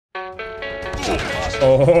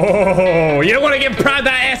Oh, you don't want to give Prad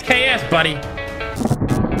that SKS, buddy.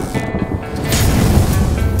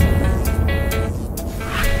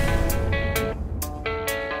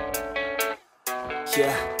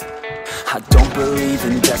 Yeah, I don't believe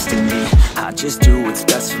in destiny. I just do what's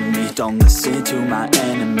best for me. Don't listen to my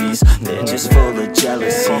enemies, they're just full of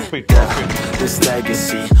jealousy. Yeah, this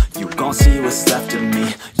legacy, you gon' see what's left of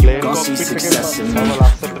me. You gon' see success in me.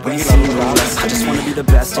 You ain't seen the rest. I just wanna be the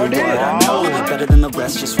best at what I know. Better than the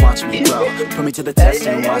rest, just watch me grow. Put me to the test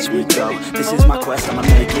and watch me go. This is my quest, I'ma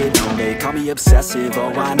make it known. They call me obsessive, oh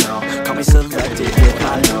I know. Call me selective with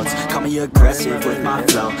my notes. Call me aggressive with my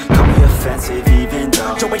flow. Call me offensive even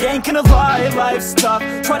though Joe, I ain't gonna lie, life's tough.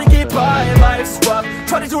 Try to get by, life's rough.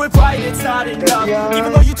 Try to do it right, it's not enough.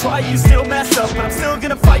 Even though you try, you still mess up. But I'm still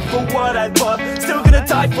gonna fight for what I love. Still gonna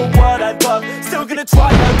die for what I love. Still gonna try,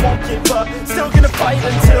 I won't give up. Still gonna fight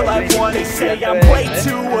until I won. They say I'm way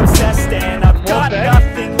too obsessed and I've got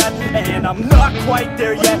nothing left. And I'm not quite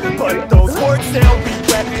there yet, but those words they'll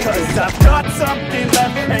regret. Cause I've got something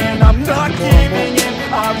left and I'm not giving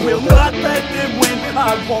in. I will not let them win.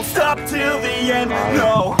 I won't stop till the end,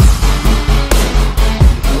 no.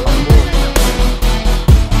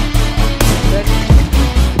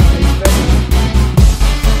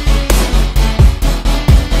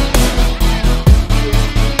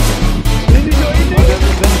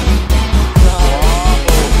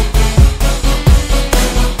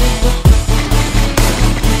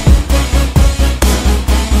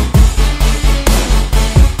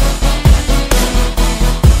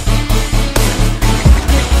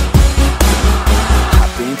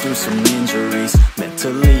 Some injuries,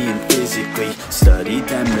 mentally and physically. Studied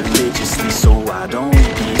them religiously, so I don't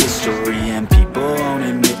repeat history. And people won't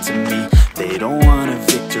admit to me they don't want a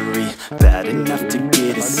victory. Bad enough to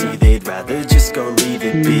get a C, they'd rather just go leave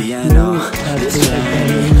it be. And oh, this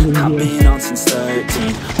journey I've been on since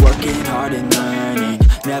 13. Working hard and learning,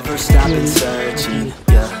 never stopping searching.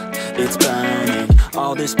 Yeah, it's burning,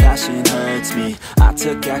 all this passion hurts me. I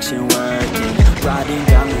took action working, writing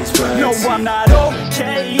down these words. No, I'm not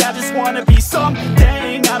okay, I just wanna be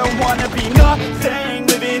something. I don't wanna be nothing,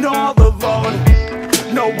 living all alone.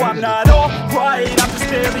 No, I'm not alright, I'm just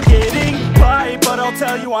barely getting by. But I'll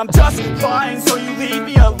tell you I'm just fine, so you leave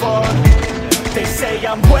me alone. They say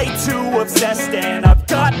I'm way too obsessed and I've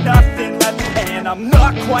got nothing left. And I'm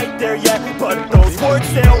not quite there yet, but those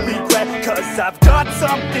words they'll regret. Cause I've got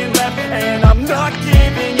something left and I'm not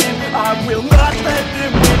giving in. I will not let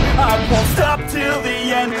them win. I won't stop till the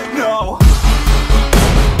end, no.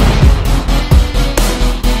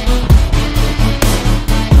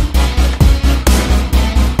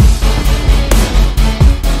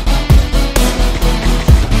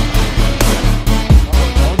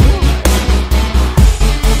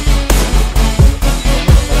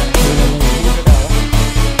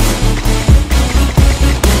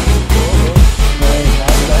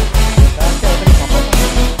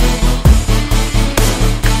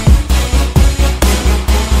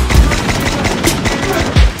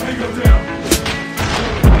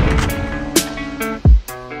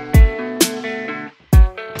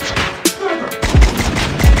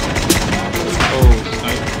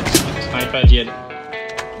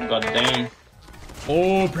 God damn.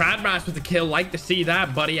 Oh, PradMaz with the kill. Like to see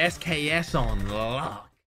that, buddy. SKS on lock.